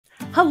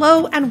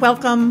Hello and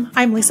welcome.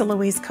 I'm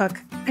Louise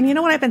Cooke. And you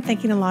know what I've been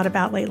thinking a lot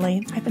about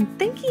lately? I've been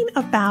thinking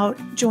about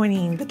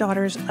joining the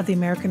Daughters of the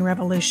American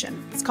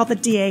Revolution. It's called the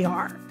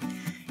DAR.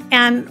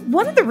 And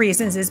one of the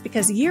reasons is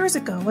because years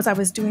ago, as I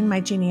was doing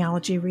my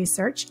genealogy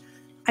research,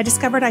 I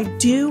discovered I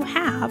do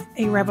have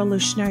a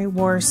Revolutionary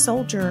War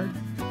soldier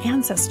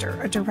ancestor,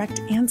 a direct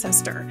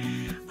ancestor.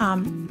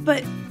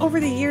 But over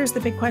the years, the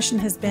big question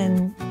has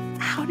been,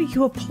 how do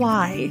you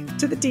apply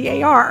to the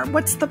DAR?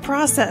 What's the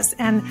process?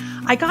 And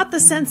I got the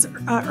sense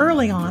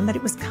early on that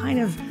it was kind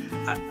of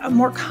a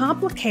more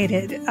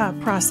complicated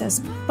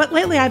process. But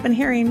lately I've been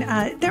hearing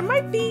there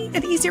might be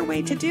an easier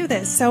way to do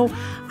this. So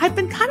I've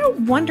been kind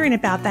of wondering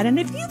about that. And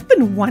if you've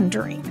been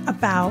wondering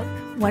about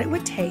what it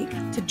would take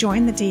to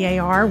join the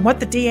DAR, what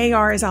the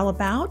DAR is all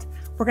about,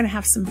 we're going to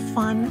have some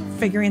fun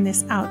figuring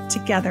this out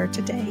together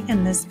today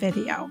in this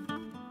video.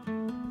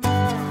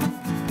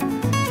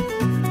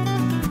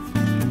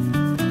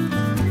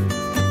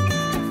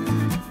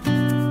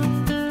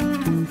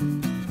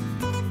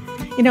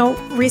 You know,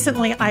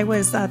 recently I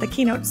was the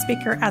keynote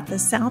speaker at the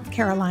South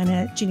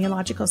Carolina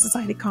Genealogical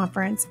Society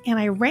Conference, and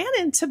I ran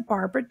into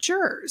Barbara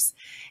Jurs.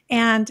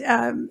 And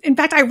in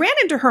fact, I ran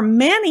into her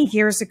many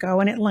years ago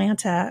in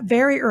Atlanta,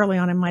 very early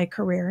on in my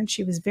career, and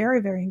she was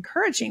very, very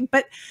encouraging.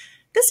 But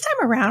this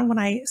time around, when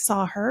I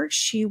saw her,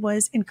 she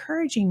was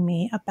encouraging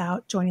me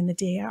about joining the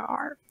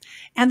DAR.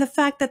 And the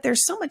fact that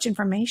there's so much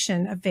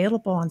information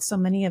available on so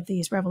many of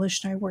these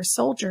Revolutionary War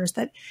soldiers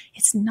that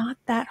it's not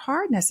that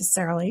hard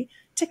necessarily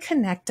to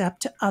connect up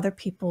to other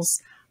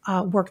people's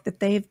work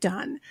that they've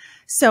done.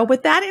 So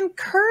with that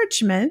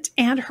encouragement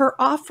and her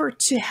offer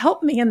to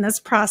help me in this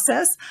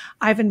process,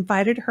 I've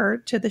invited her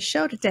to the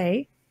show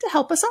today to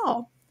help us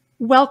all.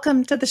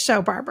 Welcome to the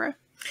show, Barbara.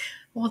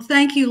 Well,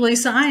 thank you,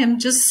 Lisa. I am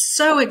just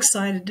so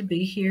excited to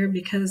be here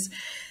because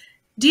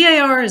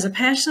DAR is a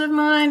passion of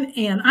mine,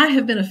 and I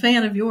have been a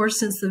fan of yours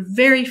since the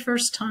very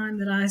first time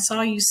that I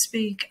saw you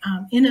speak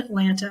in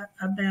Atlanta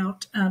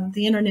about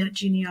the internet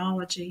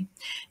genealogy.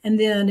 And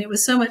then it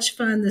was so much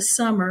fun this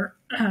summer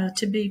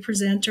to be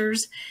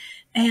presenters.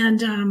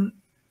 And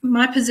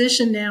my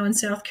position now in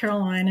South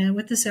Carolina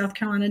with the South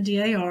Carolina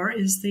DAR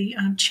is the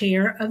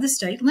chair of the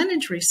State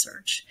Lineage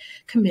Research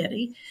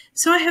Committee.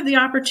 So I have the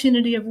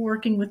opportunity of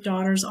working with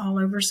daughters all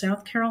over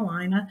South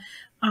Carolina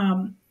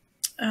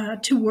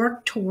to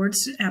work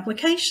towards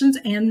applications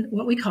and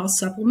what we call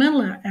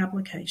supplemental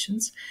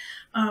applications.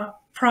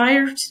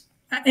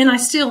 And I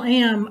still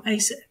am a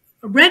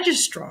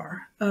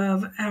registrar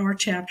of our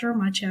chapter.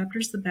 My chapter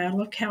is the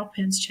Battle of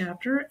Cowpens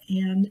chapter.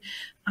 And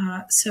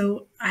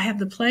so I have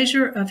the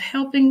pleasure of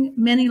helping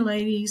many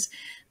ladies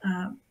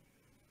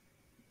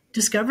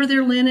discover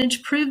their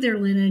lineage, prove their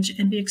lineage,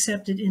 and be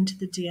accepted into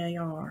the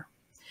DAR.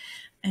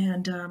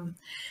 And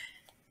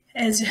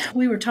as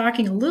we were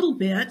talking a little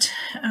bit,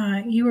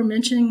 you were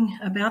mentioning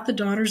about the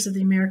Daughters of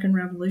the American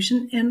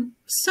Revolution, and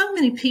so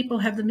many people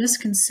have the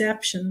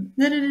misconception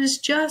that it is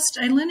just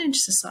a lineage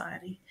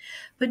society.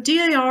 But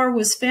DAR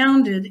was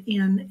founded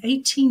in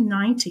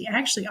 1890,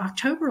 actually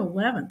October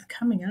 11th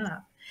coming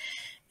up,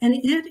 and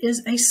it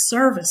is a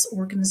service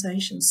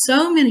organization.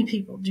 So many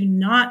people do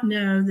not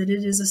know that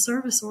it is a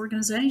service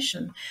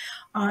organization.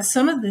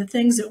 Some of the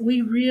things that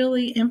we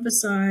really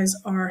emphasize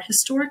are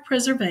historic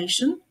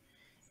preservation,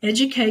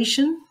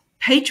 education,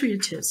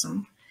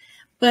 patriotism,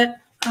 but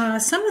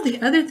some of the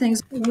other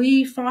things,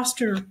 we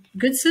foster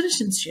good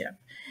citizenship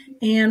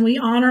and we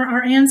honor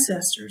our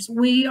ancestors.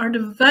 We are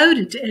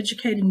devoted to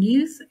educating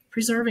youth,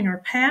 preserving our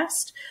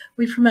past.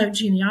 We promote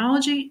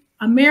genealogy,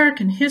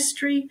 American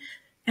history,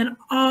 and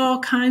all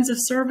kinds of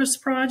service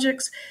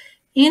projects.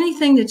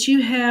 Anything that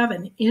you have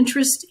an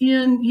interest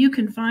in, you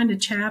can find a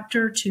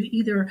chapter to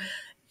either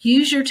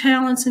use your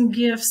talents and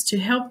gifts to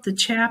help the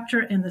chapter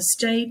and the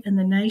state and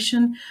the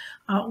nation.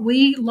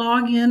 We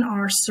log in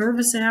our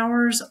service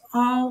hours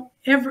all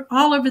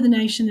over the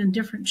nation in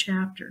different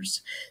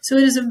chapters. So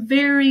it is a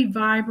very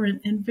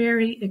vibrant and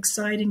very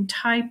exciting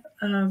type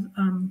of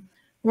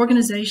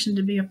organization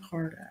to be a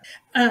part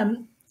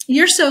of.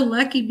 You're so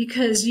lucky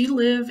because you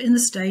live in the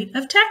state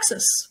of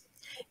Texas,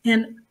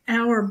 and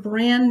our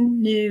brand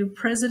new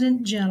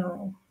President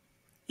General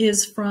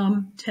is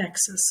from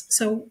Texas.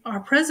 So our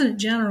President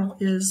General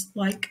is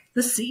like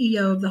the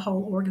CEO of the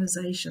whole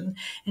organization.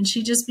 And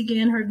she just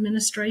began her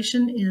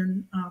administration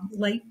in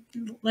late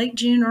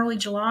June, early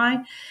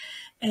July.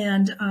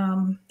 And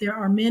there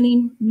are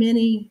many,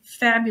 many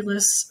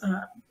fabulous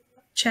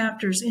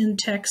chapters in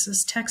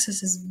Texas.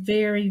 Texas is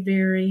very,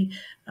 very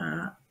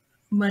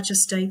much a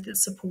state that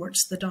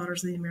supports the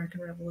Daughters of the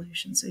American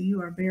Revolution. So you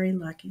are very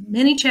lucky.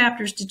 Many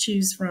chapters to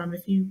choose from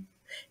if you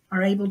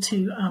are able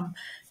to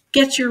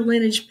get your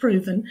lineage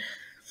proven.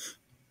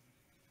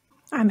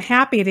 I'm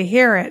happy to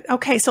hear it.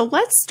 Okay, so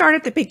let's start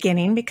at the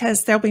beginning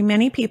because there'll be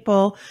many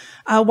people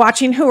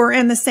watching who are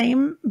in the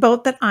same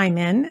boat that I'm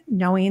in,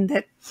 knowing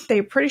that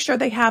they're pretty sure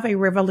they have a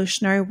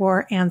Revolutionary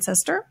War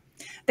ancestor.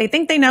 They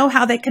think they know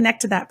how they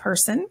connect to that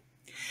person.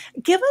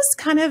 Give us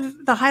kind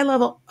of the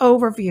high-level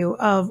overview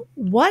of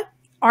what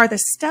are the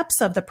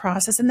steps of the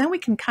process? And then we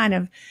can kind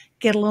of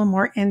get a little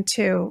more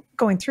into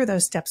going through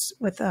those steps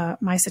with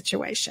my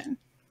situation.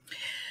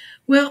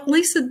 Well,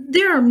 Lisa,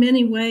 there are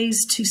many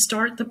ways to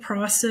start the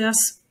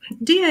process.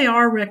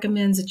 DAR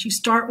recommends that you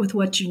start with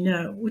what you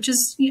know, which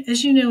is,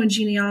 as you know, in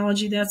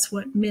genealogy, that's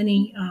what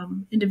many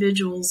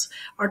individuals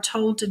are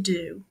told to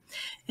do.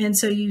 And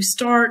so you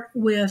start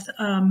with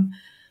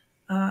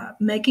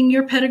making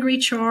your pedigree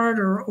chart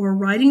or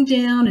writing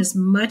down as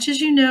much as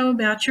you know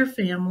about your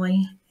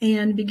family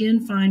and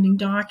begin finding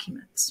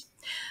documents.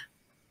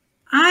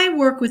 I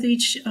work with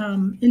each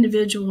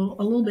individual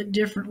a little bit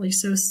differently,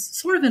 so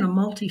sort of in a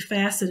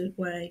multifaceted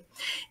way.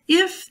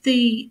 If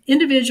the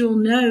individual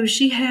knows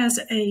she has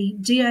a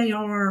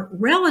DAR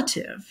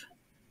relative,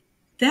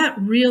 that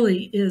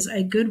really is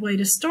a good way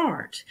to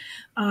start.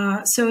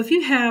 So if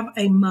you have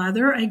a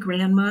mother, a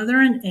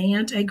grandmother, an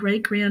aunt, a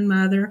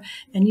great-grandmother,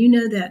 and you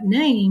know that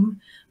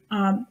name,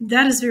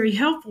 that is very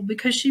helpful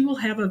because she will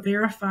have a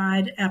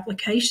verified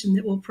application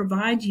that will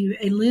provide you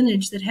a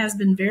lineage that has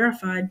been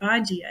verified by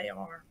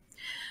DAR.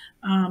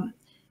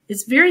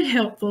 It's very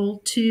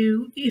helpful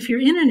to, if you're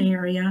in an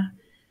area,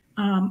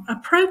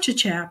 approach a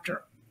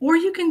chapter, or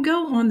you can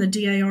go on the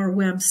DAR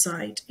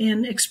website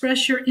and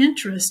express your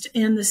interest,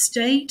 and the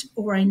state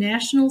or a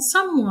national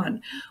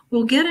someone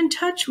will get in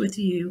touch with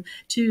you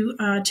to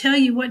tell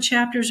you what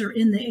chapters are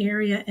in the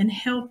area and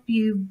help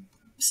you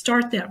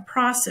start that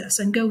process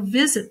and go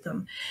visit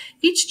them.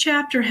 Each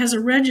chapter has a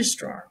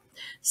registrar.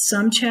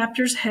 Some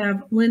chapters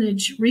have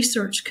lineage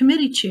research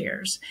committee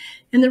chairs,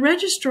 and the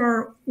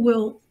registrar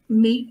will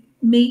meet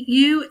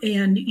you,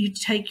 and you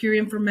take your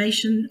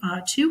information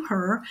to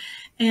her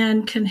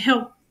and can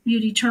help you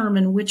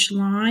determine which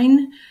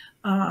line,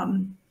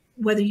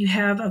 whether you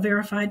have a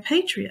verified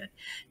patriot.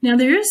 Now,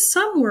 there is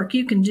some work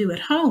you can do at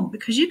home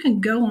because you can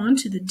go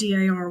onto the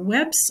DAR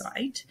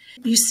website.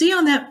 You see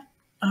on that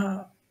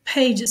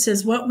page it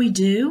says what we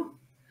do.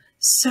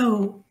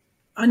 So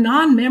a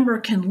non-member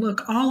can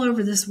look all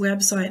over this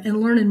website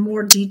and learn in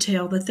more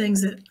detail the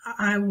things that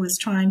I was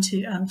trying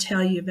to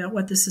tell you about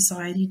what the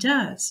society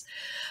does.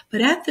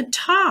 But at the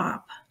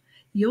top,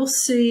 you'll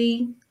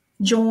see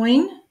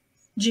join,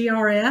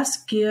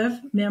 GRS,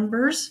 give,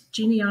 members,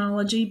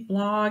 genealogy,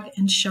 blog,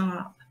 and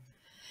shop.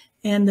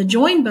 And the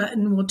join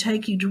button will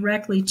take you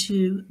directly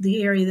to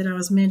the area that I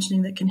was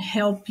mentioning that can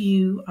help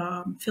you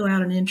fill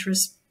out an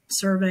interest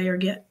survey or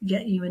get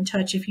you in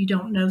touch if you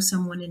don't know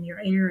someone in your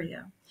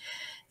area.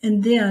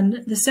 And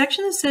then the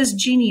section that says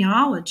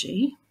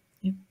genealogy,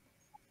 if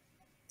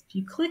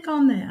you click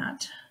on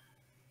that,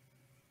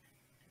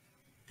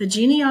 the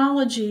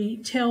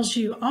genealogy tells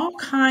you all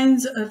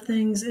kinds of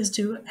things as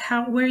to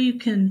where you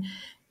can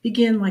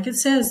begin. Like it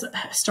says,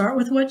 start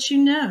with what you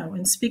know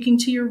and speaking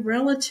to your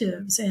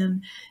relatives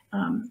and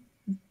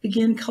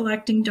begin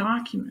collecting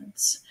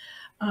documents.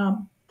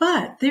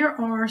 But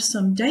there are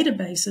some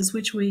databases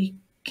which we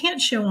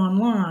can't show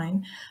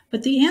online,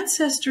 but the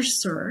ancestor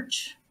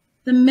search,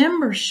 the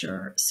member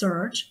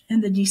search,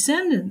 and the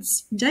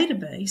descendants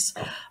database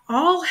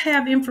all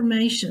have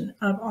information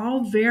of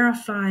all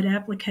verified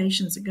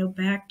applications that go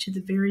back to the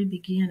very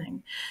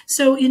beginning.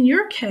 So in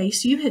your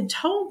case, you had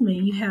told me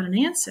you had an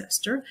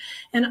ancestor,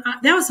 and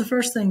that was the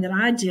first thing that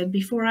I did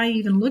before I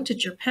even looked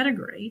at your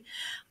pedigree,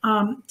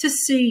 to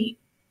see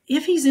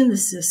if he's in the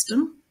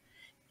system,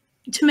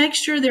 to make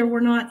sure there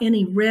were not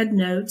any red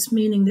notes,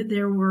 meaning that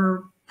there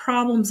were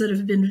problems that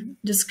have been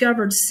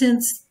discovered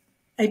since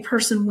a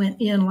person went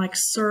in, like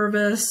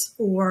service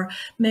or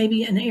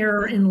maybe an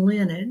error in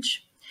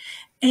lineage.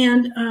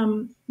 And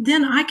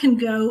then I can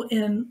go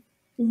and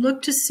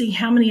look to see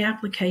how many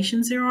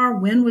applications there are.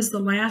 When was the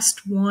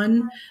last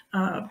one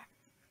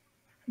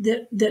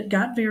that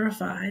got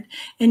verified?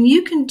 And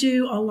you can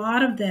do a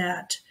lot of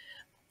that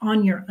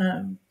on your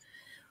own.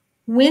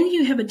 When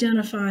you have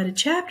identified a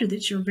chapter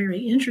that you're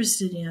very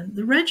interested in,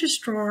 the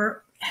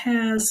registrar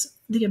has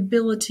the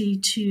ability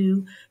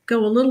to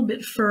go a little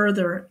bit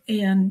further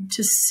and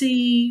to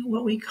see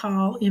what we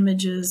call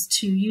images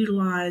to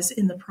utilize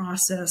in the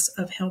process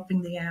of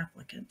helping the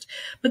applicant.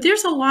 But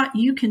there's a lot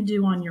you can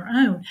do on your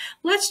own.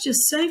 Let's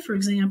just say, for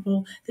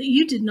example, that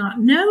you did not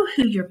know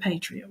who your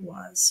patriot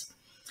was.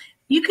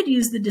 You could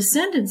use the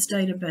descendants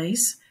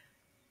database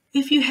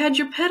if you had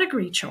your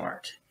pedigree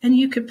chart, and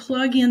you could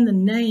plug in the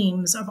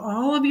names of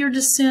all of your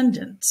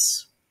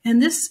descendants.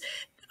 And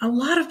a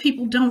lot of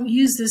people don't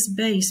use this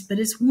base, but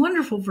it's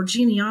wonderful for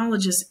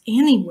genealogists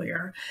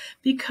anywhere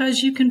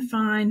because you can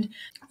find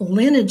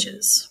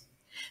lineages.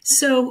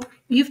 So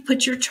you've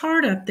put your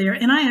chart up there,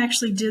 and I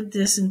actually did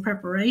this in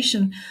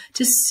preparation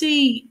to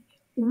see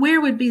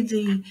where would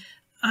be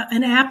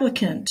an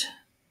applicant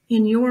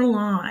in your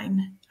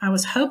line. I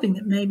was hoping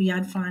that maybe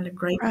I'd find a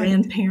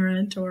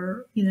great-grandparent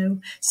or,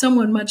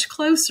 someone much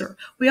closer.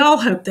 We all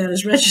hope that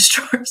as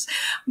registrars.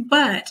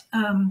 But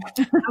I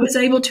was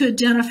able to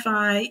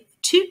identify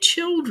 2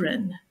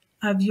 children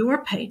of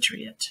your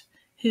patriot,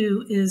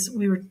 who is,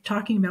 we were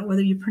talking about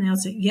whether you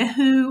pronounce it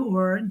Yehu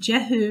or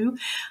Jehu.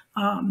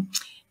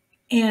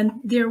 And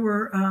there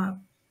were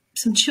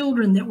some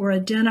children that were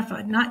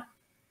identified, not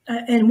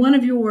and one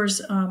of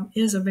yours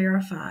is a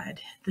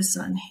verified, the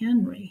son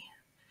Henry.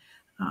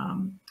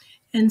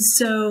 And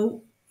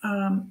so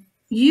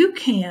you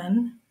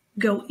can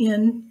go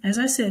in, as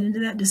I said, into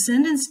that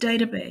descendants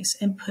database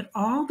and put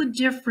all the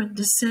different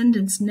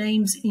descendants'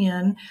 names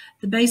in,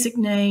 the basic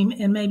name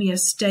and maybe a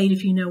state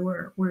if you know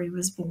where he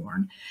was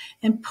born,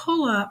 and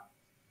pull up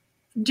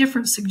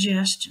different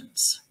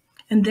suggestions.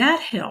 And that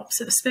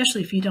helps,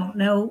 especially if you don't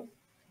know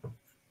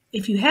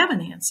if you have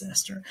an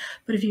ancestor.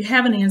 But if you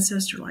have an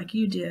ancestor like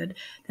you did,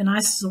 then I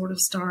sort of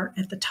start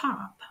at the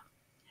top.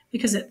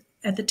 Because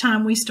at the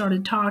time we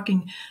started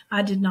talking,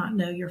 I did not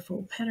know your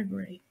full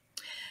pedigree.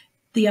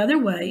 The other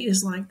way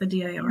is like the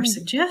DAR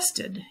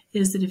suggested,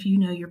 is that if you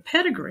know your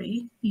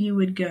pedigree, you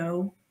would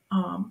go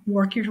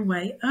work your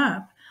way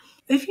up.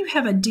 If you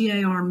have a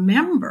DAR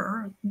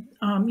member,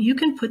 you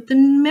can put the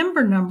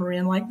member number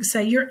in, like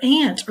say your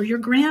aunt or your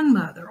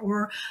grandmother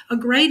or a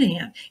great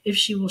aunt, if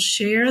she will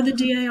share the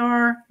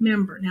DAR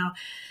member. Now,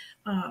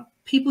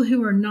 people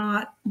who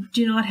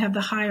do not have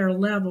the higher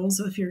levels,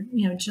 if you're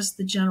just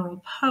the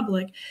general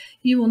public,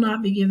 you will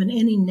not be given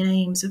any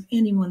names of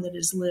anyone that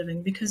is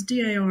living, because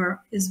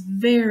DAR is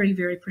very,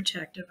 very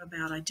protective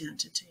about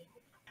identity.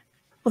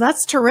 Well,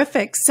 that's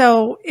terrific.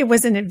 So it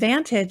was an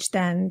advantage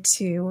then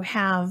to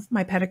have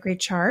my pedigree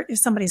chart. If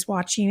somebody's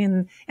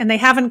watching and they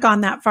haven't gone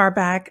that far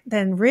back,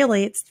 then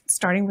really it's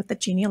starting with the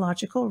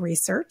genealogical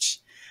research,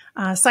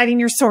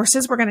 citing your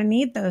sources. We're going to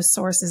need those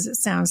sources, it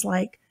sounds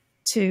like,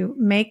 to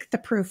make the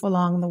proof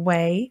along the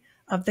way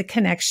of the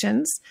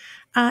connections.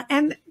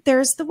 And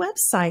there's the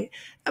website.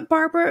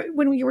 Barbara,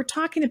 when we were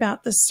talking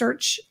about the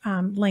search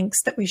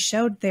links that we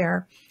showed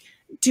there,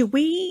 do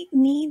we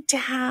need to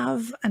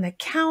have an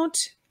account?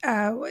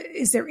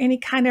 Is there any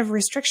kind of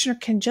restriction, or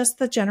can just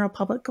the general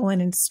public go in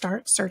and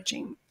start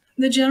searching?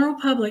 The general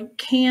public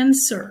can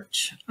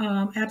search,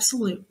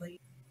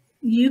 absolutely.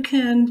 You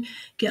can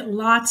get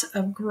lots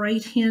of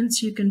great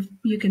hints. You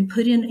can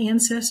put in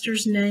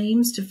ancestors'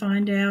 names to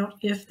find out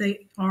if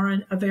they are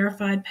a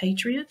verified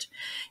patriot.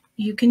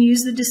 You can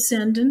use the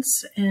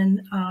descendants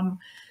and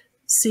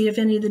see if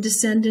any of the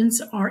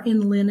descendants are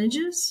in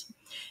lineages.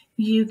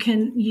 You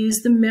can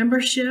use the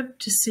membership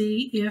to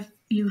see if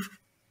you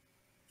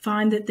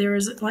find that there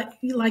is,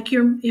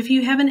 if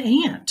you have an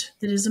aunt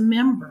that is a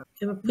member,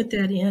 it will put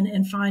that in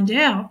and find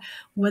out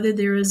whether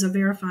there is a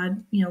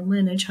verified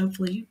lineage.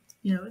 Hopefully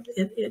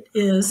it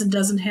is and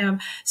doesn't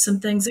have some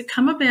things that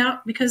come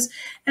about, because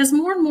as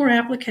more and more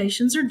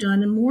applications are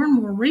done and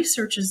more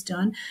research is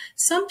done,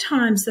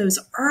 sometimes those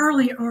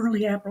early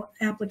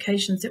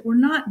applications that were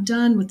not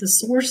done with the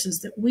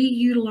sources that we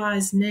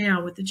utilize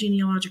now with the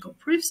genealogical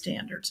proof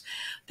standards,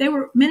 they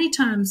were many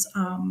times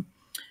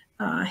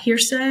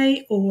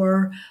hearsay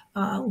or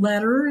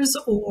letters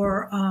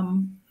or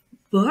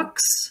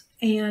books.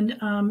 And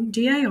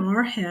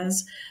DAR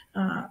has,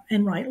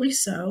 and rightly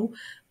so,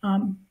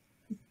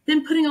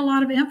 been putting a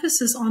lot of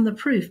emphasis on the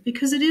proof,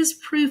 because it is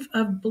proof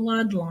of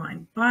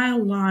bloodline,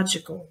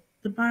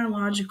 the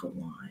biological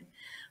line.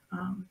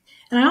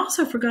 And I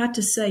also forgot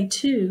to say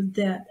too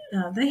that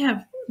they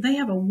have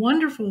a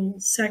wonderful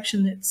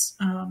section that's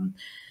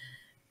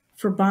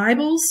for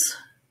Bibles,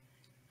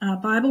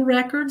 Bible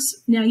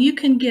records. Now you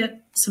can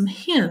get some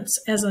hints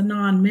as a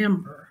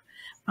non-member.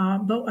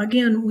 But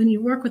again, when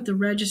you work with the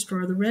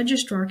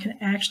registrar can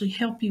actually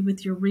help you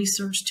with your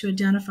research to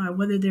identify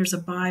whether there's a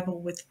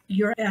Bible with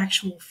your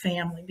actual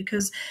family,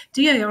 because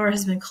DAR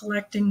has been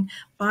collecting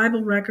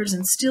Bible records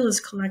and still is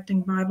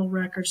collecting Bible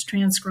records,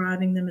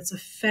 transcribing them. It's a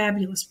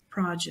fabulous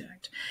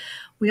project.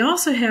 We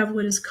also have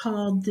what is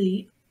called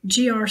the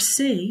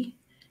GRC,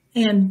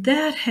 and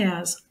that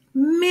has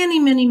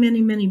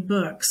many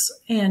books,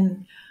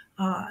 and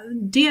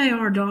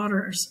DAR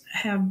daughters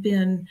have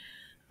been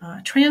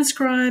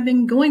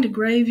transcribing, going to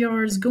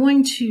graveyards,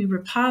 going to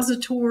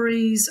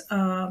repositories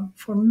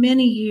for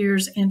many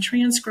years, and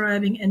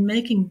transcribing and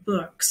making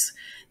books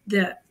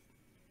that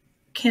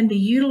can be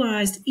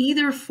utilized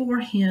either for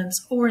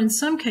hints or, in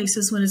some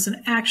cases, when it's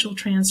an actual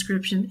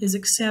transcription, is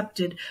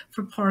accepted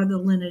for part of the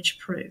lineage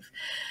proof.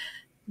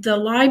 The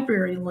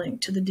library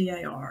link to the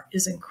DAR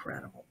is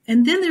incredible.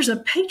 And then there's a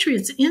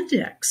Patriots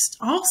Index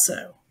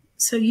also.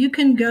 So you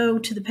can go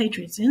to the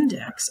Patriots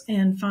Index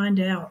and find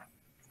out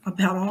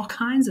about all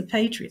kinds of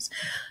patriots.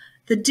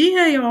 The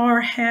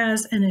DAR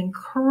has an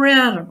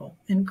incredible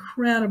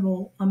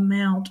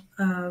amount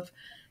of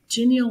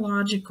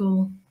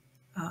genealogical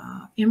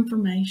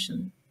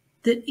information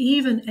that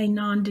even a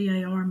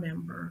non-DAR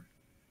member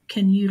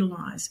can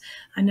utilize.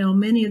 I know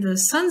many of the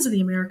Sons of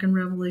the American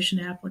Revolution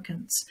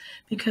applicants,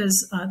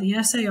 because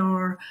the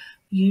SAR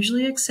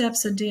usually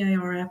accepts a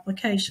DAR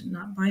application,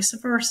 not vice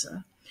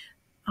versa.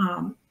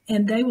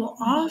 And they will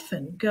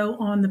often go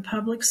on the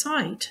public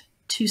site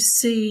to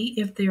see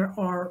if there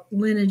are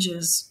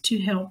lineages to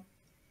help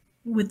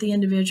with the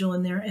individual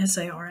in their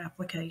SAR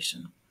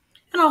application,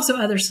 and also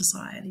other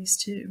societies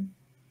too.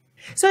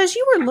 So as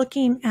you were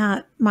looking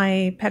at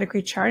my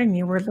pedigree chart and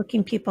you were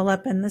looking people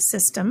up in the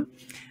system,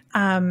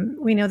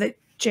 we know that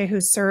Jehu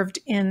served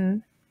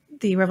in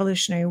the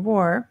Revolutionary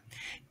War.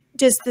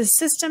 does the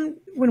system,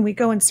 when we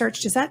go and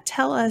search, does that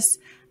tell us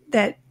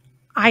that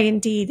I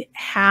indeed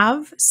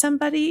have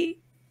somebody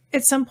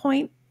at some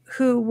point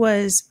who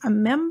was a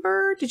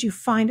member? Did you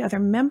find other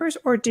members,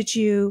 or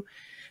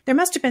there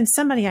must have been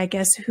somebody, I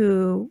guess,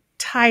 who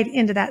tied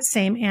into that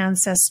same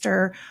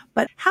ancestor.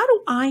 But how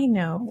do I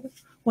know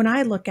when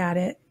I look at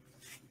it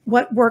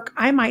what work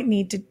I might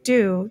need to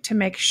do to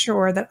make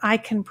sure that I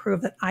can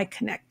prove that I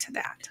connect to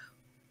that?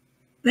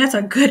 That's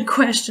a good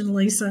question,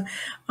 Lisa.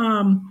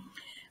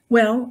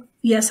 Well,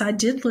 yes, I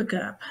did look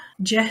up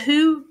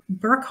Jehu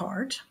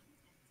Burkhart.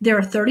 There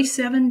are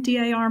 37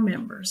 DAR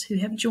members who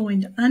have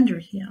joined under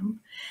him.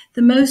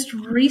 The most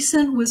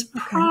recent was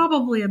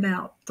probably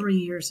about 3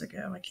 years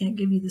ago. I can't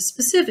give you the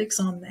specifics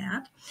on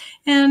that.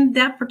 And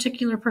that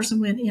particular person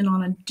went in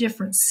on a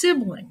different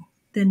sibling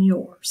than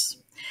yours.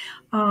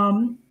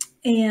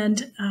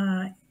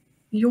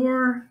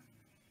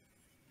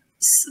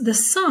 The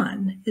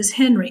son is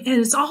Henry. And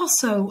it's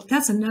also,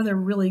 that's another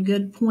really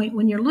good point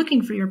when you're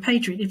looking for your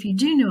patriot. If you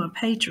do know a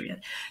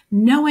patriot,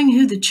 knowing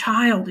who the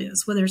child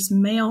is, whether it's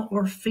male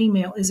or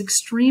female, is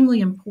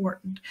extremely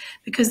important,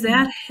 because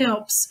that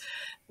helps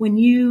when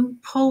you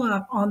pull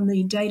up on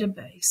the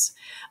database.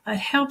 It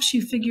helps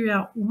you figure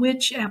out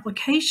which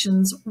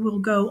applications will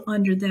go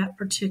under that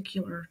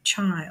particular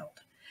child.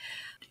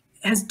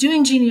 As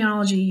doing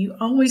genealogy, you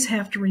always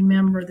have to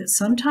remember that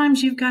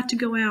sometimes you've got to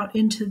go out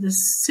into the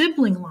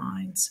sibling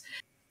lines.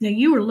 Now,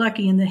 you were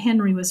lucky in that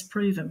Henry was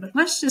proven, but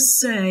let's just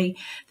say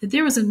that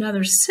there was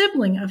another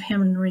sibling of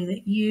Henry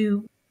that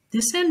you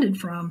descended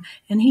from,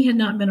 and he had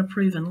not been a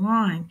proven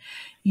line.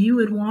 You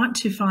would want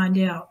to find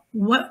out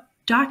what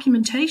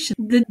documentation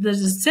the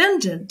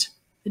descendant,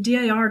 the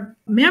DAR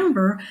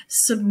member,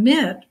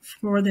 submit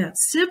for that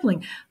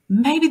sibling.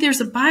 Maybe there's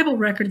a Bible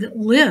record that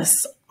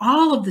lists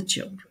all of the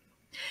children.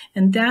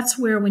 And that's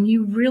where, when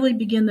you really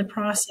begin the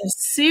process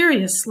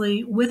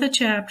seriously with a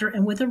chapter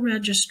and with a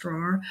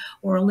registrar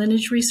or a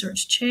lineage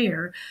research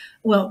chair,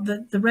 well,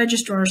 the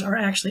registrars are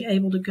actually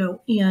able to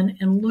go in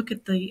and look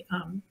at the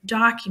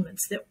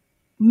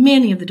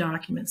many of the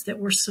documents that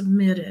were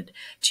submitted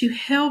to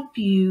help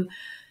you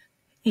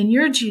in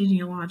your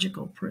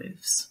genealogical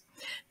proofs.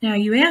 Now,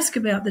 you ask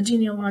about the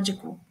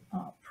genealogical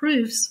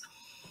proofs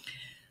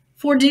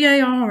for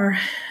DAR.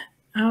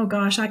 Oh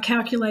gosh, I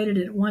calculated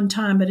it one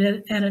time, but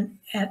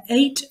at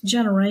 8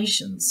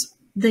 generations,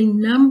 the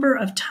number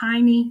of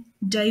tiny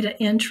data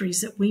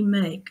entries that we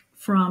make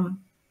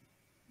from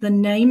the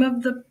name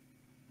of the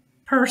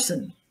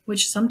person,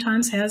 which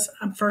sometimes has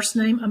a first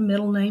name, a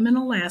middle name, and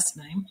a last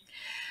name,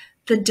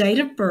 the date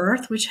of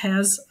birth, which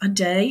has a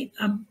day,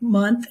 a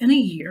month, and a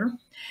year,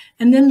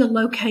 and then the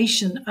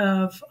location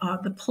of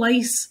the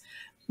place,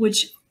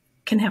 which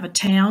can have a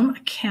town, a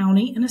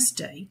county, and a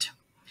state.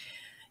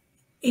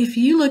 If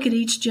you look at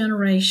each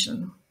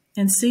generation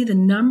and see the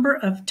number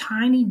of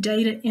tiny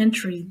data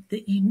entry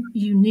that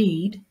you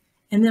need,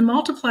 and then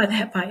multiply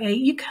that by 8,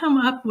 you come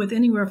up with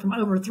anywhere from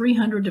over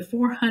 300 to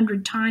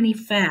 400 tiny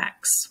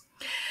facts.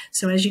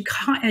 So as you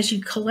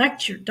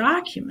collect your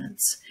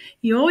documents,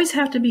 you always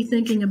have to be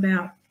thinking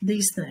about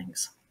these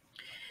things.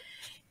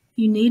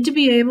 You need to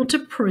be able to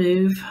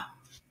prove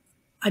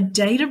a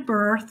date of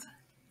birth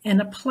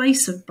and a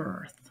place of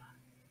birth,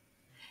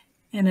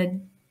 and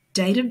a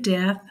date of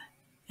death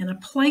and a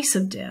place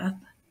of death,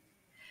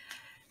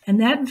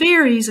 and that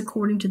varies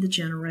according to the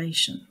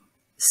generation.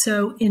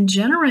 So in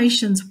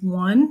generations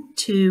 1,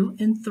 2,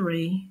 and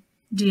 3,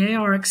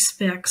 DAR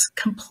expects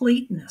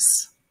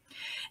completeness.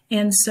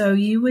 And so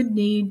you would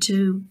need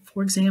to,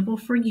 for example,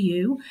 for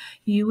you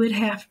would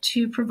have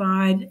to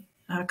provide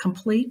a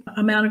complete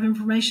amount of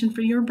information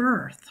for your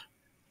birth.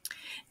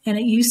 And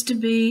it used to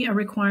be a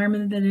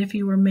requirement that if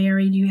you were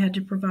married, you had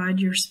to provide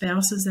your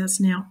spouses.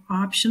 That's now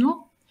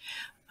optional.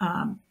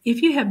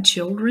 If you have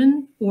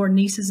children or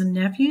nieces and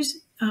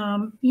nephews,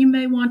 you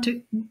may want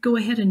to go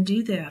ahead and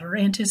do that, or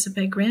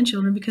anticipate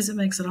grandchildren, because it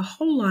makes it a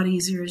whole lot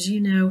easier. As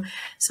you know,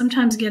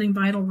 sometimes getting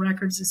vital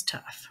records is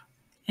tough.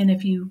 And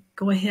if you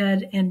go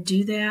ahead and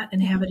do that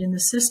and have it in the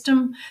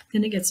system,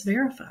 then it gets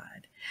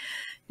verified.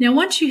 Now,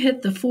 once you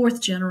hit the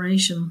 4th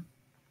generation,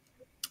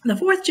 the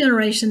 4th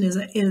generation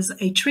is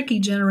a tricky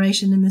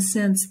generation in the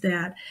sense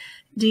that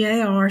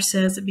DAR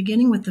says that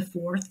beginning with the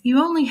 4th, you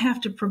only have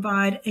to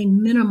provide a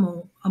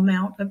minimal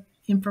amount of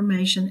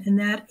information, and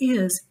that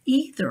is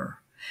either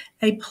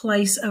a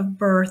place of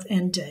birth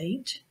and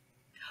date,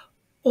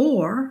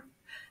 or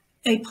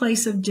a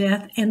place of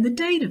death and the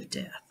date of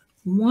death.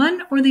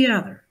 One or the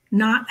other,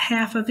 not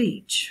half of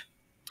each.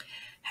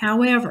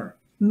 However,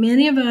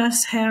 many of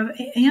us have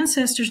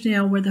ancestors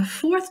now where the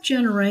 4th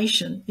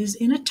generation is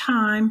in a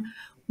time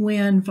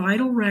when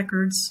vital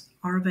records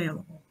are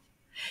available.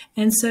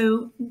 And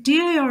so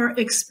DAR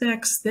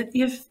expects that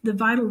if the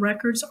vital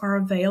records are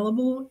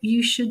available,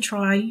 you should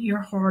try your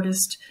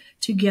hardest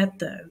to get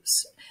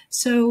those.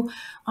 So,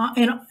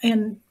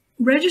 and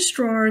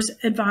registrars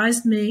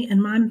advised me,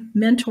 and my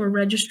mentor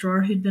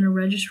registrar, who'd been a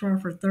registrar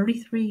for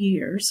 33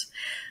 years,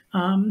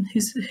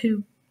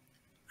 who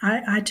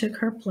I took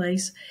her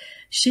place,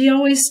 she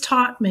always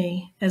taught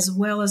me, as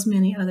well as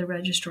many other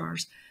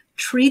registrars,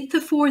 treat the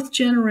fourth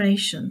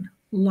generation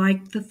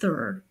like the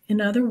third.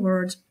 In other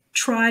words,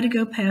 try to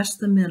go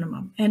past the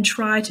minimum and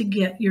try to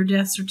get your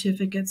death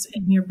certificates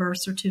and your birth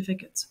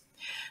certificates.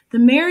 The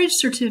marriage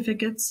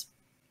certificates,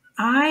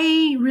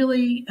 I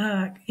really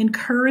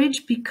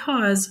encourage,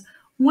 because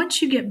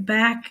once you get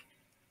back,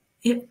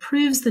 it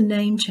proves the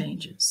name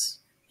changes.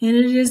 And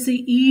it is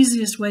the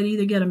easiest way to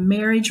either get a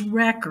marriage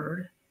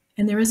record,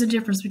 and there is a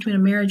difference between a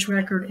marriage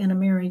record and a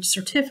marriage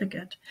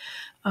certificate.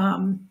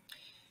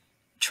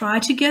 Try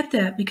to get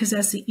that, because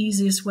that's the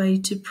easiest way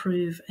to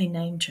prove a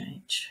name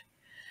change.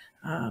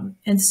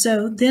 And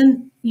so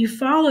then you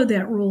follow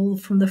that rule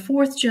from the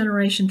fourth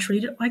generation,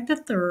 treat it like the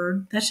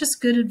third. That's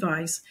just good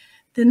advice.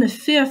 Then the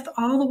fifth,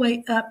 all the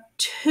way up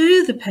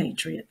to the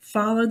patriot,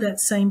 follow that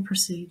same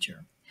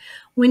procedure.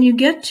 When you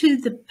get to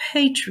the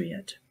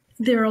patriot,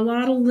 there are a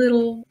lot of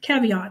little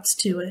caveats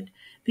to it,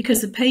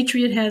 because the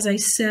patriot has a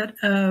set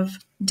of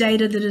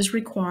data that is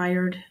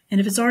required.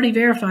 And if it's already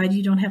verified,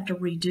 you don't have to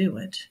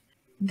redo it.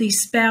 The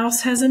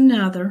spouse has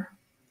another.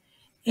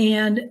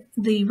 And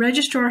the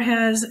registrar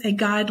has a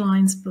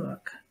guidelines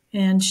book,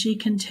 and she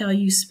can tell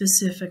you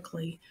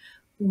specifically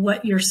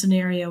what your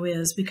scenario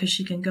is, because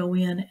she can go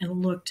in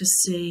and look to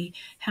see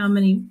how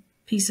many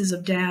pieces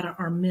of data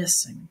are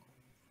missing.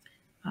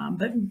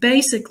 But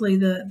basically,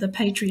 the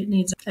patriot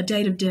needs a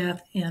date of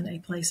death and a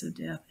place of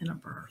death and a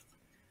birth.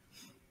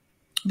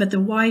 But the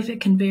wife,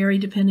 it can vary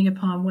depending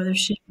upon whether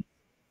she...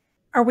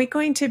 Are we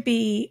going to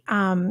be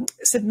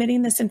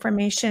submitting this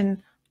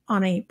information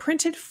on a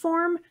printed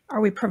form?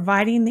 Are we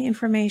providing the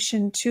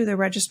information to the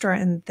registrar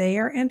and they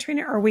are entering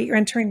it? Or are we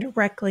entering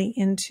directly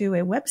into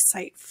a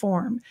website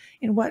form?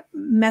 In what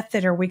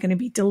method are we going to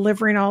be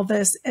delivering all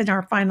this in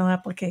our final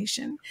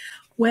application?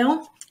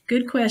 Well,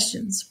 good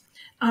questions.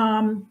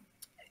 DAR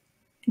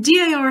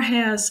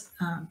has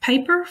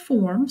paper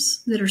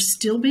forms that are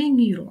still being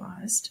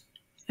utilized,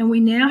 and we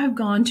now have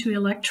gone to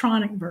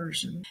electronic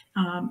version.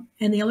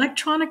 And the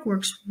electronic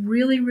works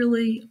really,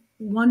 really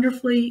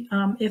wonderfully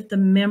if the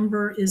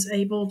member is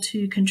able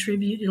to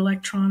contribute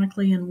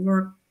electronically and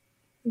work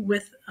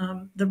with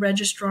the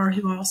registrar,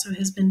 who also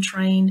has been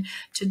trained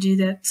to do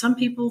that. Some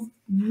people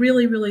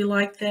really, really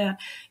like that.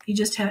 You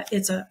just have,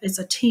 it's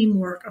a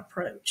teamwork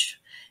approach,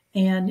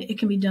 and it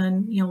can be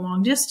done,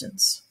 long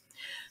distance.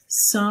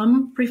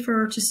 Some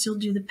prefer to still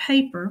do the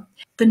paper.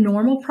 The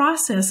normal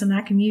process, and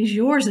I can use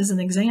yours as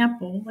an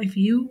example. If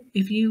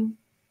you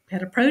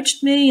had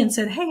approached me and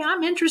said, hey,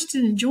 I'm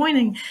interested in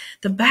joining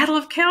the Battle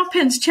of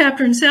Cowpens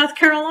chapter in South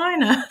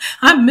Carolina,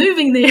 I'm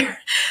moving there,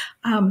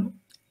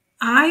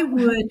 I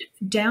would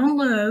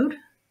download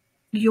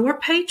your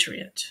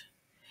Patriot,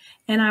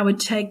 and I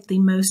would take the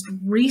most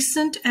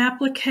recent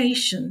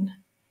application,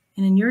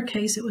 and in your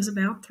case, it was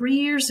about 3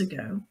 years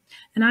ago,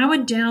 and I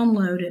would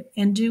download it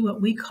and do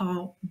what we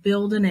call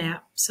build an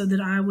app, so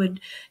that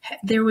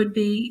there would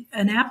be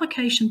an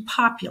application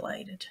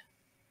populated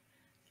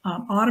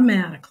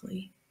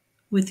automatically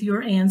with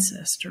your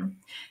ancestor.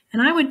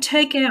 And I would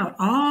take out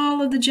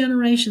all of the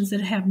generations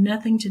that have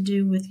nothing to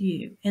do with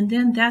you. And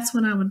then that's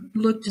when I would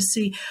look to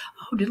see,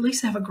 oh, did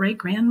Lisa have a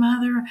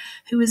great-grandmother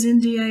who was in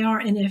DAR?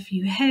 And if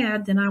you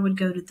had, then I would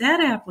go to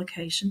that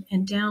application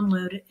and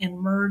download it and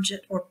merge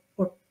it, or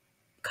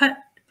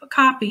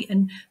copy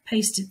and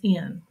paste it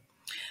in.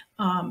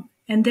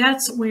 And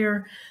that's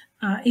where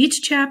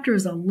each chapter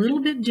is a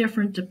little bit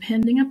different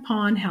depending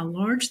upon how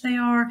large they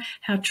are,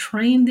 how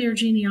trained their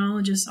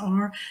genealogists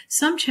are.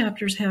 Some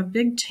chapters have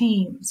big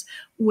teams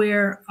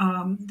where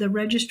the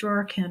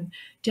registrar can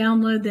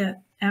download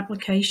that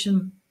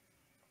application,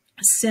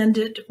 send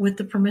it with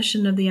the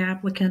permission of the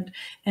applicant,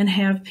 and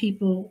have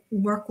people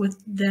work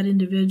with that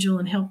individual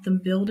and help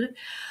them build it.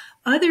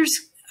 Others,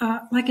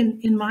 like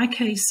in my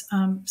case,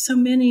 so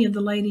many of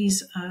the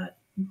ladies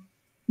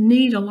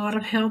need a lot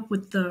of help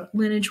with the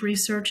lineage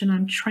research, and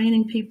I'm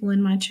training people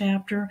in my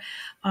chapter.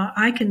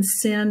 I can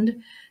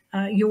send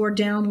your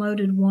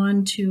downloaded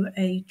one to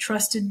a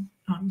trusted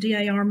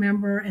DAR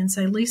member and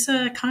say,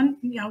 Lisa,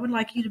 I would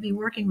like you to be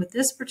working with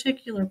this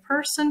particular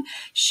person.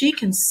 She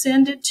can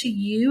send it to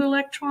you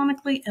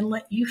electronically and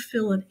let you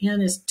fill it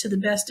in as to the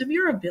best of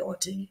your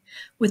ability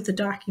with the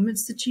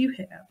documents that you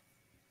have.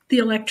 The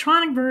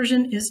electronic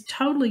version is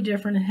totally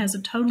different and has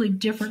a totally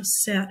different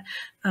set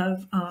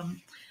of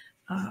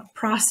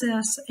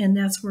process, and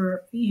that's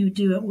where you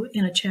do it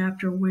in a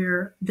chapter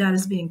where that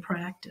is being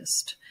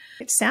practiced.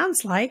 It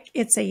sounds like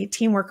it's a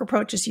teamwork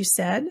approach, as you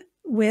said,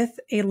 with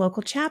a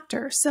local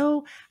chapter.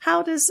 So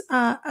how does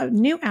a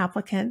new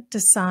applicant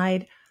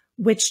decide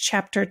which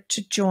chapter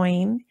to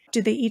join?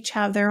 Do they each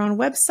have their own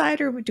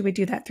website, or do we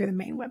do that through the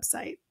main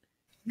website?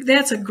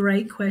 That's a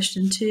great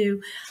question,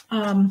 too.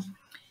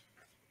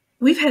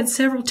 We've had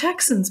several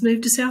Texans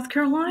move to South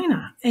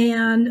Carolina,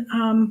 and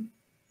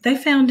they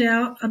found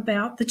out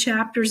about the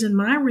chapters in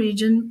my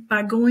region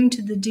by going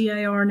to the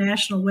DAR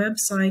national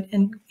website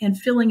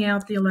and filling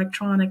out the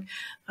electronic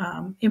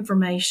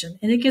information.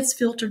 And it gets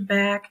filtered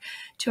back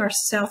to our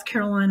South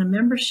Carolina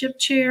membership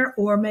chair,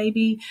 or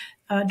maybe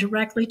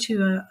directly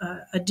to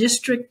a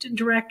district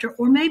director,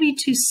 or maybe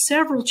to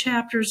several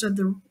chapters of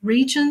the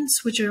regions,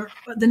 which are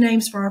the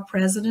names for our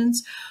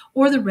presidents,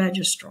 or the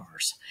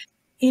registrars.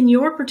 In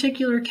your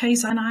particular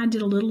case, and I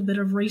did a little bit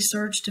of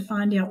research to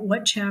find out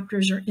what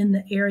chapters are in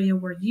the area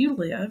where you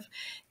live,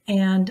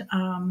 and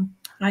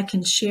I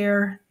can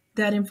share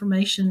that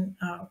information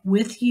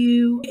with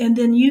you, and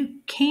then you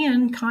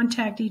can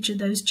contact each of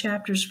those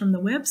chapters from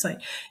the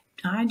website.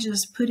 I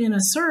just put in a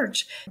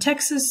search,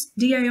 Texas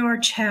DAR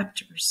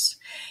chapters,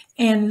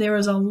 and there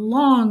is a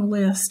long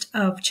list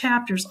of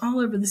chapters all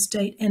over the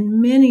state,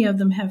 and many of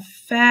them have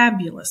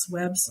fabulous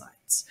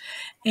websites,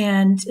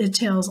 and it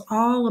tells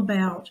all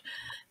about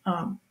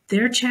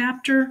their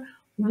chapter,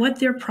 what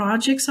their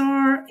projects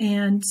are,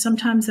 and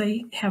sometimes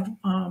they have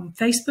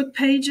Facebook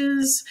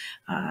pages,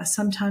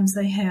 sometimes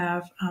they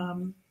have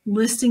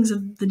listings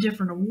of the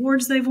different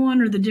awards they've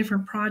won or the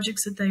different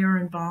projects that they are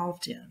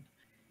involved in.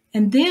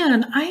 And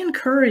then I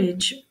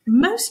encourage,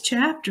 most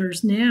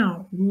chapters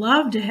now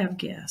love to have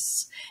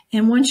guests.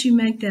 And once you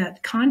make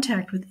that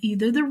contact with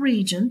either the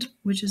regent,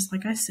 which is,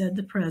 like I said,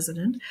 the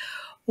president,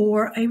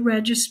 or a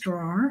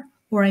registrar,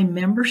 or a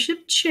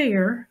membership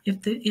chair,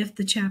 if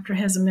the chapter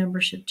has a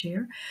membership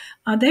chair,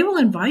 they will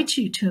invite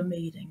you to a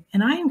meeting.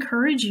 And I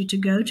encourage you to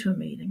go to a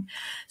meeting.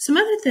 Some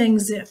other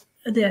things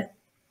that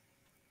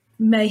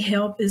may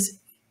help is,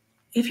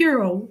 if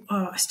you're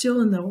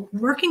still in the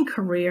working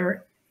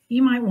career,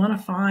 you might want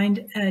to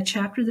find a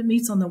chapter that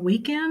meets on the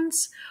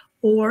weekends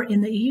or in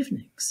the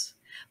evenings.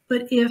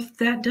 But if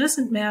that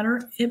doesn't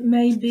matter, it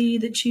may be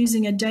that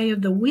choosing a day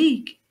of the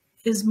week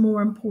is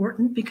more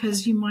important,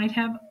 because you might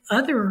have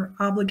other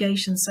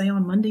obligations, say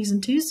on Mondays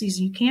and Tuesdays,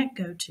 you can't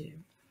go to.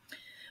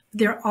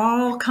 There are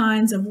all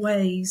kinds of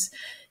ways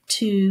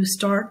to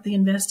start the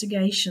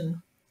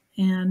investigation.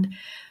 And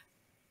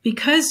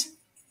because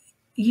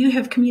you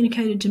have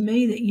communicated to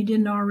me that you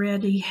didn't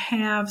already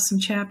have some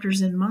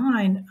chapters in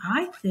mind,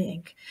 I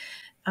think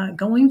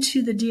going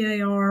to the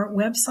DAR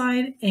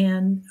website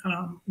and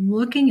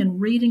looking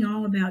and reading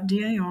all about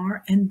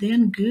DAR, and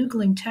then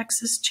Googling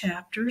Texas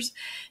chapters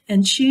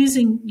and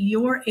choosing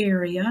your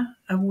area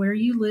of where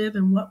you live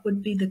and what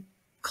would be the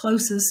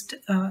closest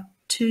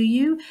to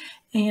you,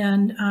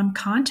 and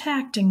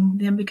contacting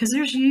them, because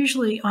there's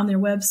usually on their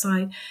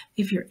website,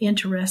 if you're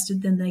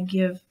interested, then they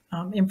give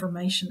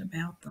information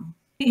about them.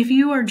 If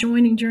you are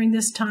joining during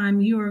this time,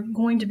 you are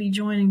going to be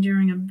joining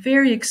during a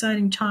very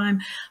exciting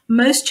time.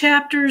 Most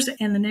chapters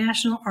and the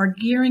National are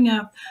gearing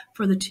up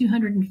for the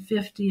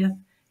 250th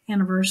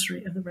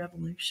anniversary of the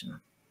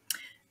Revolution.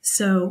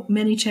 So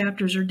many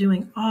chapters are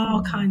doing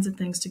all kinds of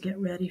things to get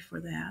ready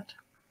for that.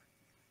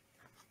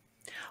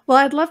 Well,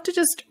 I'd love to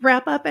just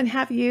wrap up and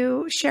have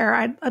you share.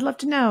 I'd love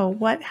to know,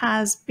 what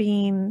has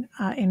been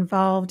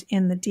involved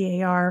in the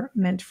DAR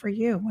meant for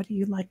you? What do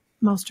you like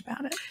most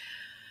about it?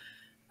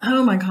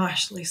 Oh my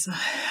gosh, Lisa.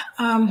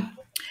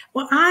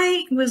 Well,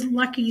 I was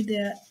lucky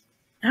that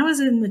I was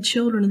in the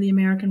children of the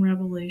American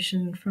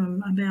Revolution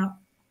from about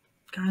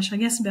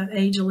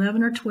age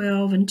 11 or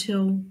 12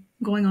 until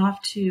going off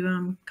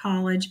to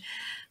college.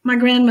 My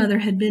grandmother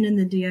had been in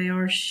the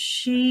DAR.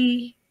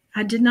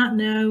 I did not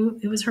know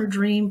it was her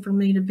dream for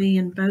me to be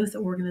in both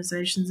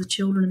organizations, the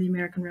Children of the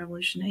American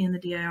Revolution and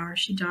the DAR.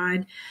 She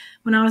died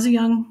when I was a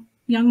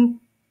young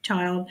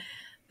child.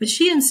 But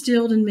she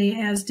instilled in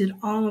me, as did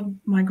all of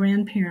my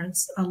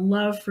grandparents, a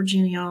love for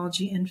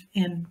genealogy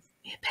and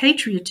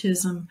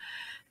patriotism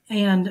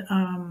and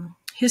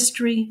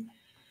history.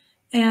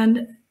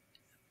 And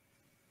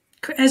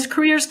as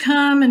careers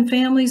come and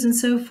families and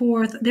so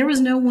forth, there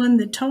was no one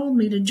that told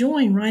me to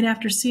join right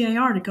after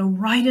CAR, to go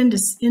right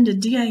into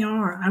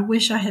DAR. I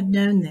wish I had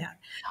known that.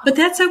 But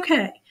that's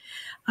okay.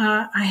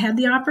 I had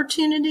the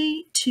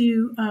opportunity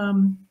to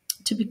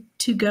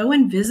go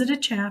and visit a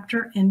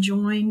chapter and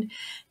join,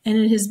 and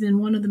it has been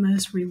one of the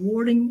most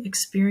rewarding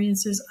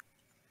experiences.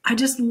 I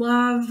just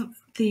love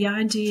the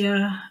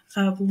idea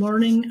of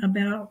learning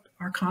about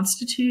our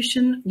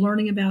Constitution,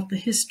 learning about the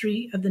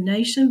history of the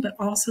nation, but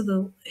also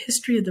the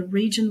history of the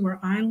region where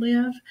I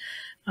live.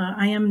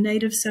 I am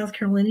native South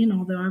Carolinian,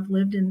 although I've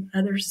lived in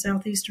other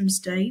southeastern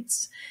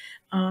states,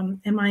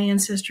 and my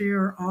ancestry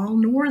are all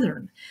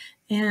northern.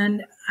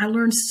 And I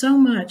learned so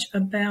much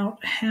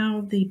about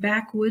how the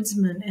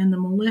backwoodsmen and the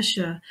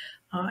militia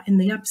in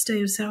the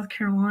upstate of South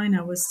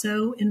Carolina was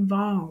so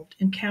involved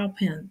in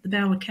the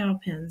Battle of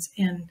Cowpens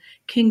and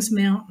Kings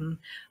Mountain.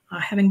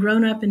 Having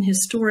grown up in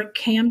historic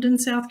Camden,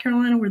 South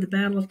Carolina, where the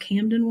Battle of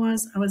Camden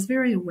was, I was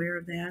very aware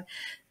of that.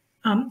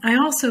 I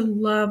also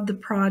love the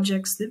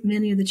projects that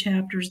many of the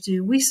chapters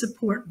do. We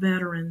support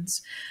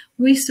veterans.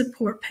 We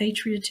support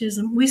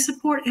patriotism. We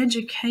support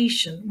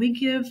education. We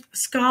give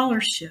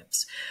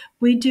scholarships.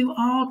 We do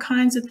all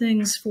kinds of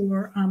things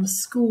for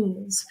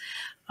schools.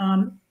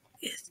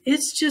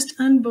 it's just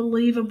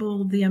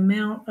unbelievable the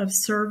amount of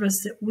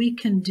service that we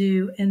can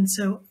do. And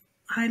so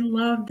I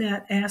love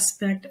that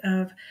aspect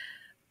of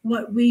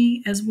what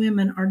we as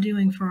women are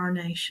doing for our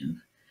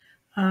nation.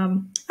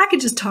 I could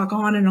just talk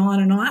on and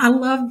on and on. I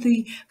love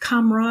the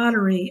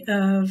camaraderie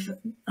of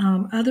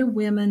other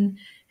women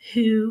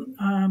who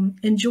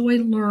enjoy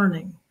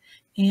learning.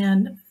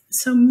 And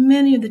so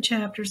many of the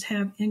chapters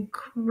have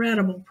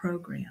incredible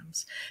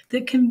programs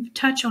that can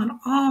touch on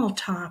all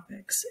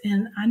topics.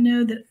 And I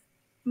know that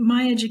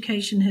my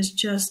education has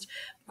just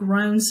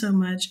grown so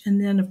much. And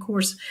then, of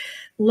course,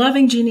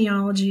 loving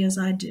genealogy as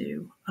I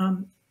do,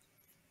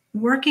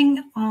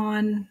 working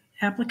on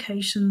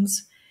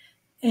applications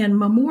and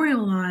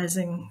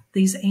memorializing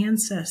these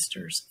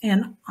ancestors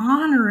and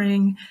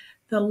honoring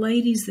the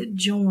ladies that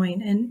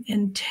join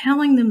and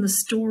telling them the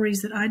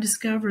stories that I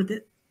discovered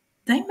that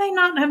they may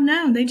not have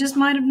known. They just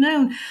might have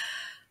known.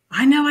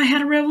 I know I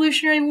had a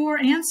Revolutionary War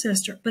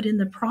ancestor, but in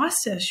the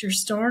process, you're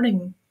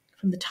starting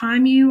from the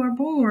time you are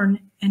born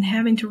and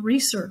having to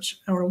research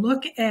or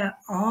look at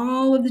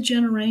all of the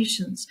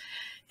generations,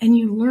 and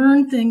you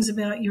learn things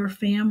about your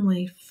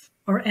family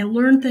and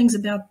learn things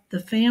about the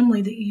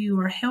family that you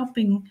are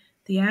helping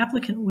the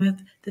applicant with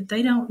that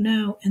they don't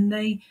know, and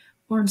they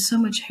learn so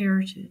much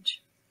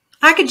heritage.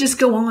 I could just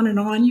go on and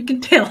on. You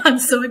can tell I'm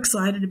so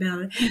excited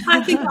about it.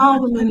 I think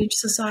all the lineage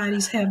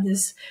societies have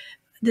this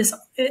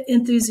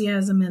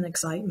enthusiasm and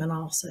excitement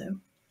also.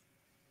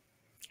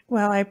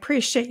 Well, I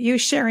appreciate you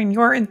sharing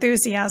your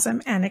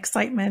enthusiasm and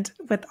excitement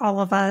with all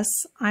of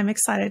us. I'm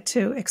excited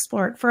to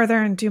explore it further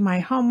and do my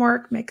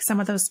homework, make some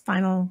of those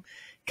final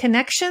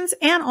connections,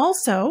 and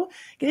also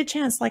get a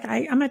chance. Like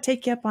I'm going to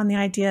take you up on the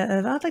idea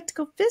of I'd like to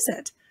go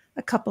visit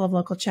a couple of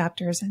local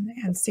chapters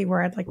and see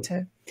where I'd like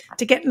to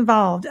get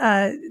involved.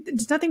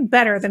 There's nothing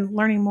better than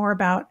learning more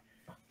about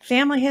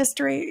family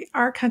history,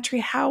 our country,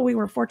 how we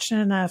were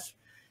fortunate enough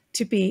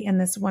to be in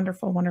this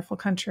wonderful, wonderful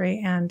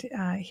country and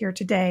here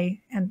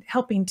today, and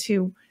helping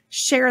to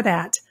share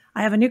that.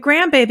 I have a new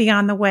grandbaby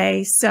on the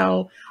way,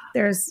 so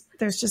there's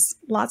just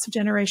lots of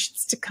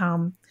generations to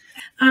come.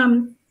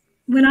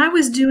 When I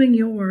was doing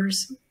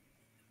yours,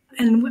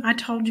 and I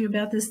told you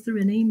about this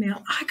through an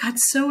email, I got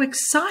so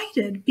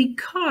excited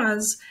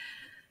because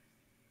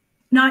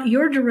not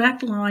your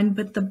direct line,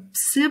 but the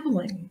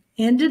sibling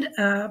ended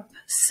up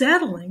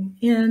settling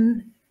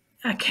in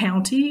a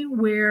county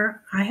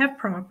where I have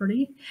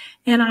property,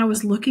 and I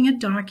was looking at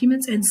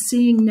documents and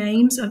seeing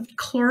names of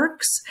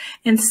clerks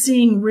and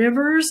seeing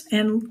rivers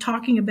and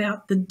talking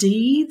about the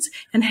deeds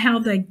and how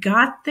they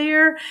got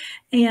there.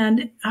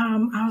 And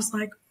I was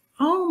like,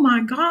 oh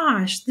my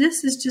gosh,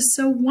 this is just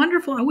so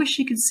wonderful. I wish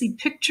you could see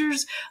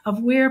pictures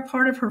of where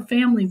part of her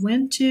family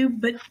went to.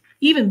 But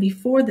even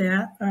before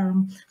that,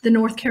 the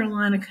North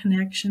Carolina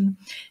connection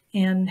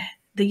and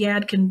the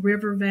Yadkin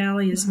River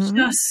Valley is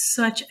just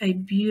such a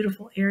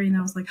beautiful area. And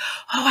I was like,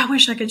 oh, I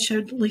wish I could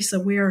show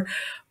Lisa where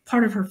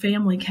part of her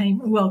family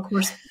came. Well, of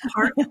course,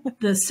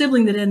 the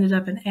sibling that ended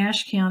up in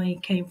Ashe County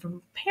came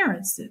from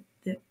parents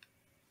that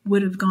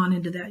would have gone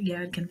into that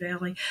Yadkin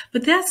Valley.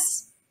 But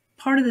that's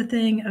part of the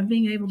thing of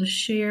being able to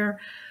share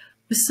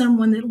with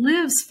someone that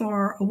lives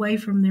far away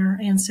from their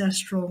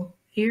ancestral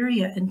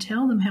area and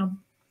tell them how,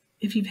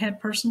 if you've had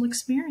personal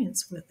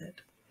experience with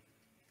it.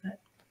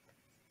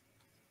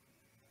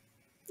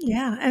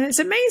 Yeah, and it's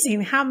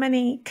amazing how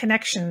many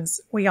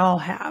connections we all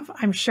have.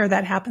 I'm sure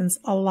that happens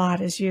a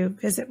lot as you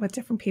visit with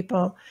different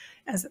people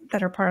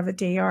that are part of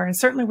the DAR. And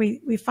certainly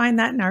we find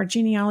that in our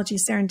genealogy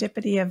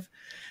serendipity of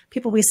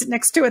people we sit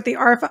next to at the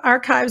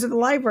archives of the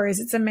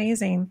libraries. It's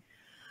amazing.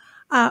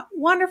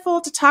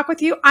 Wonderful to talk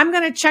with you. I'm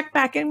going to check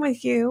back in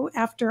with you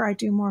after I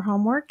do more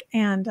homework.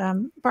 And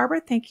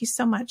Barbara, thank you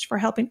so much for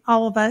helping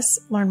all of us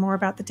learn more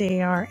about the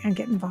DAR and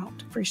get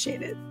involved.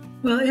 Appreciate it.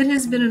 Well, it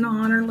has been an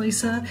honor,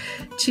 Lisa,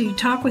 to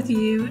talk with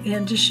you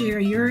and to share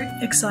your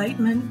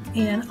excitement,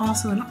 and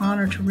also an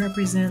honor to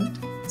represent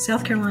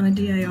South Carolina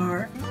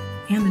DAR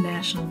and the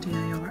National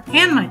DAR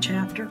and my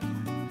chapter.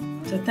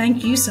 So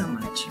thank you so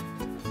much.